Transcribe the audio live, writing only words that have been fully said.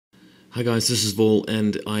Hi guys, this is Vol,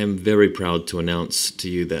 and I am very proud to announce to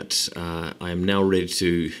you that I am now ready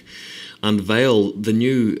to unveil the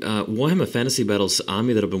new Warhammer Fantasy Battles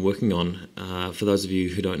army that I've been working on. For those of you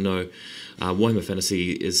who don't know, Warhammer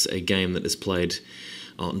Fantasy is a game that is played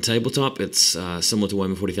on tabletop. It's similar to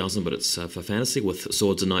Warhammer 40,000, but it's for fantasy with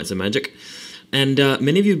swords and knights and magic. And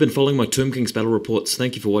many of you have been following my Tomb Kings battle reports.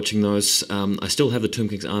 Thank you for watching those. I still have the Tomb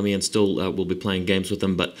Kings army and still will be playing games with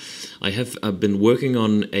them, but I have been working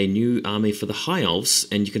on a new army for the High Elves,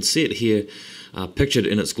 and you can see it here pictured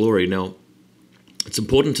in its glory. Now, it's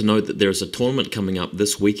important to note that there is a tournament coming up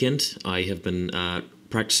this weekend. I have been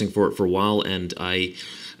practicing for it for a while, and I,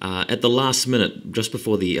 at the last minute, just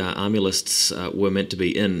before the army lists were meant to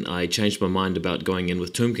be in, I changed my mind about going in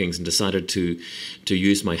with Tomb Kings and decided to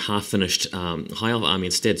use my half-finished High Elf army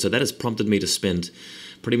instead. So that has prompted me to spend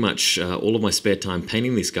pretty much all of my spare time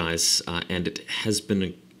painting these guys, and it has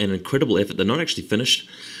been an incredible effort. They're not actually finished.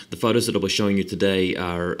 The photos that I'll be showing you today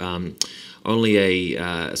are only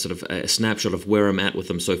a sort of a snapshot of where I'm at with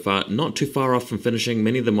them so far. Not too far off from finishing.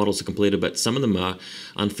 Many of the models are completed, but some of them are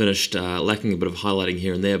unfinished, lacking a bit of highlighting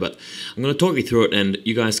here and there. But I'm going to talk you through it, and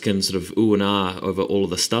you guys can sort of ooh and ah over all of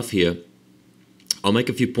the stuff here. I'll make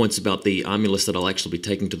a few points about the army list that I'll actually be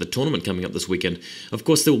taking to the tournament coming up this weekend. Of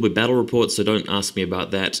course, there will be battle reports, so don't ask me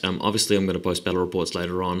about that. Obviously, I'm going to post battle reports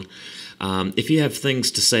later on. If you have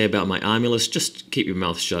things to say about my army list, just keep your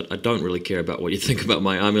mouth shut. I don't really care about what you think about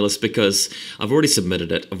my army list because I've already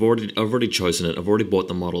submitted it. I've already chosen it. I've already bought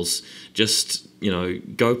the models. Just, you know,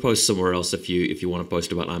 go post somewhere else if you want to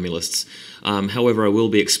post about army lists. However, I will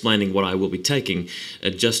be explaining what I will be taking,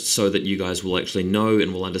 just so that you guys will actually know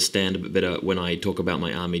and will understand a bit better when I talk about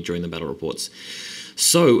my army during the battle reports.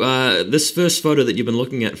 So, this first photo that you've been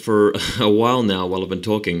looking at for a while now while I've been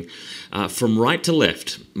talking, from right to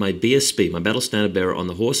left, my BSB, my Battle Standard Bearer on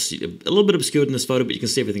the horse, a little bit obscured in this photo, but you can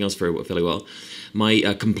see everything else fairly well.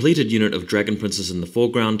 My completed unit of Dragon Princes in the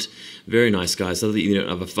foreground, very nice guys. The other unit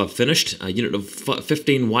I've finished, a unit of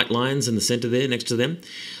 15 white lions in the center there next to them.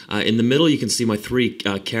 In the middle, you can see my three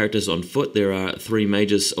characters on foot. There are three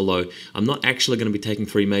mages, although I'm not actually going to be taking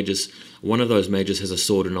three mages. One of those mages has a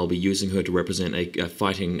sword, and I'll be using her to represent a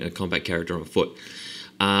fighting combat character on foot.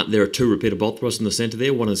 There are two repeater bolt throwers in the center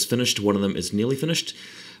there. One is finished, one of them is nearly finished.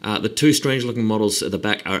 The two strange-looking models at the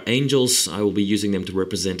back are angels. I will be using them to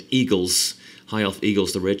represent eagles, High Elf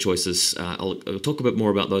eagles, the rare choices. I'll talk a bit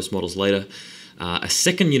more about those models later. A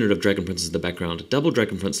second unit of Dragon Princes in the background, double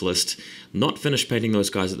Dragon Prince list. Not finished painting those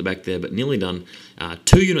guys at the back there, but nearly done.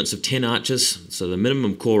 2 units of 10 archers, so the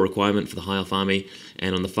minimum core requirement for the High Elf army.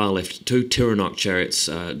 And on the far left, 2 Tyrannok chariots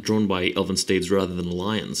drawn by elven steeds rather than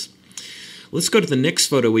lions. Let's go to the next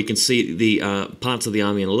photo. We can see the parts of the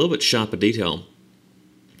army in a little bit sharper detail.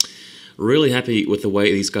 Really happy with the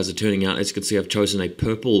way these guys are turning out. As you can see, I've chosen a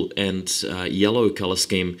purple and yellow color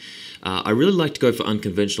scheme. I really like to go for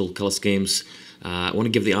unconventional color schemes. I want to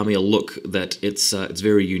give the army a look that it's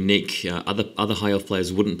very unique. Other High Elf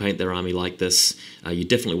players wouldn't paint their army like this. You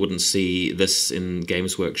definitely wouldn't see this in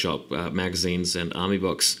Games Workshop magazines and army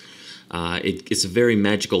books. It's a very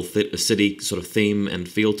magical city sort of theme and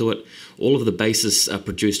feel to it. All of the bases are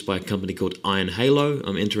produced by a company called Iron Halo.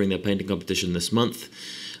 I'm entering their painting competition this month.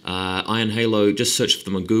 Iron Halo, just search for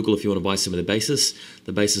them on Google if you want to buy some of the bases.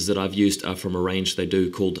 The bases that I've used are from a range they do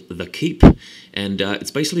called The Keep, and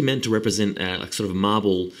it's basically meant to represent like sort of a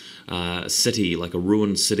marble city, like a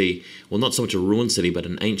ruined city. Well, not so much a ruined city, but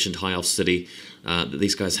an ancient High Elf city that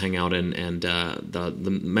these guys hang out in, and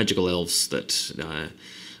the magical elves that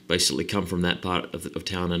basically come from that part of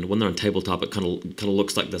town. And when they're on tabletop, it kind of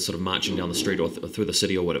looks like they're sort of marching down the street or through the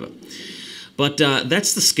city or whatever. But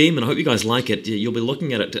that's the scheme, and I hope you guys like it. You'll be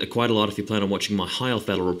looking at it quite a lot if you plan on watching my High Elf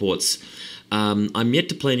battle reports. I'm yet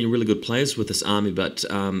to play any really good players with this army, but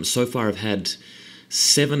so far I've had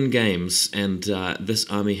 7 games, and this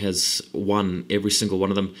army has won every single one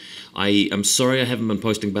of them. I am sorry I haven't been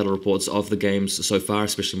posting battle reports of the games so far,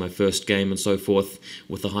 especially my first game and so forth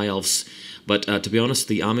with the High Elves. But to be honest,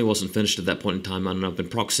 the army wasn't finished at that point in time, and I've been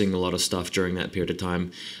proxying a lot of stuff during that period of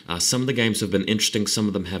time. Some of the games have been interesting, some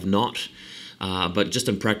of them have not. But just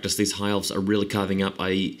in practice, these High Elves are really carving up.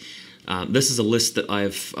 This is a list that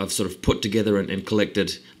I've sort of put together and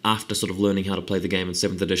collected after sort of learning how to play the game in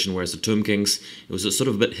 7th edition, whereas the Tomb Kings, it was a sort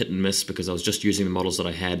of a bit hit and miss because I was just using the models that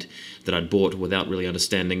I had, that I'd bought without really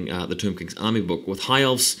understanding the Tomb Kings army book. With High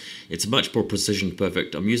Elves, it's much more precision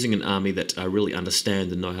perfect. I'm using an army that I really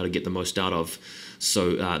understand and know how to get the most out of.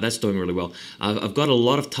 So that's doing really well. I've got a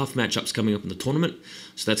lot of tough matchups coming up in the tournament,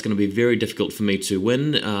 so that's going to be very difficult for me to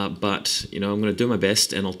win, but you know, I'm going to do my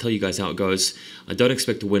best, and I'll tell you guys how it goes. I don't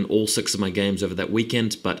expect to win all 6 of my games over that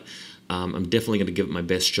weekend, but I'm definitely going to give it my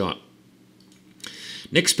best shot.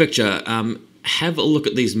 Next picture. Have a look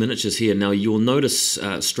at these miniatures here. Now, you'll notice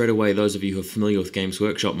straight away, those of you who are familiar with Games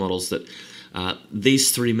Workshop models, that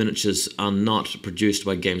these three miniatures are not produced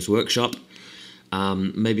by Games Workshop.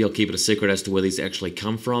 Maybe I'll keep it a secret as to where these actually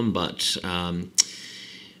come from, but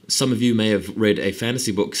some of you may have read a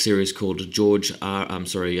fantasy book series called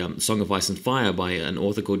Song of Ice and Fire by an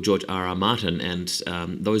author called George R.R. Martin, and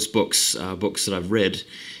those books are books that I've read,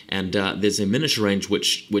 and there's a miniature range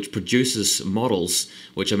which produces models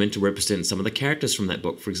which are meant to represent some of the characters from that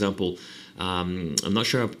book. For example, I'm not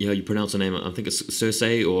sure how you pronounce her name. I think it's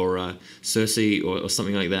Cersei or Cersei or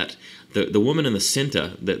something like that. The woman in the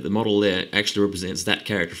center, the model there, actually represents that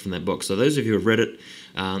character from that book. So those of you who have read it,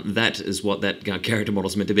 that is what that character model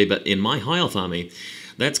is meant to be. But in my High Elf army,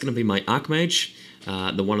 that's going to be my Archmage,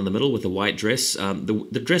 the one in the middle with the white dress.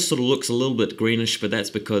 The dress sort of looks a little bit greenish, but that's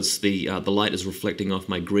because the light is reflecting off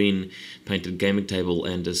my green painted gaming table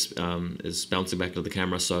and is bouncing back to the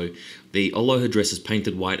camera. So although her dress is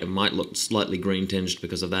painted white, it might look slightly green tinged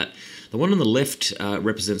because of that. The one on the left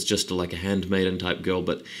represents just like a handmaiden type girl,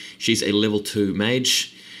 but she's a level 2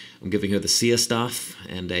 mage. I'm giving her the Seer Staff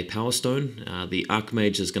and a Power Stone. The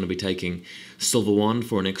Archmage is going to be taking Silver Wand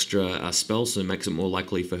for an extra spell, so it makes it more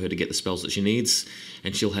likely for her to get the spells that she needs.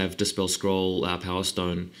 And she'll have Dispel Scroll, Power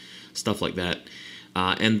Stone, stuff like that.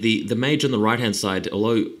 And the mage on the right-hand side,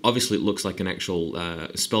 although obviously it looks like an actual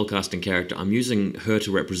spellcasting character, I'm using her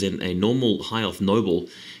to represent a normal High Elf noble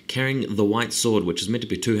carrying the white sword, which is meant to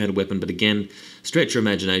be a two-handed weapon, but again, stretch your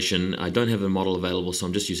imagination. I don't have a model available, so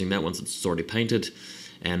I'm just using that one since it's already painted.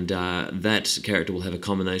 And that character will have a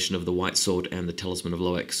combination of the white sword and the Talisman of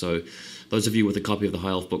Loek. So those of you with a copy of the High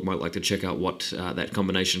Elf book might like to check out what that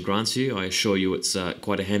combination grants you. I assure you it's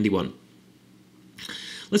quite a handy one.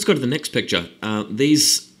 Let's go to the next picture.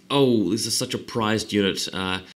 These are such a prized unit.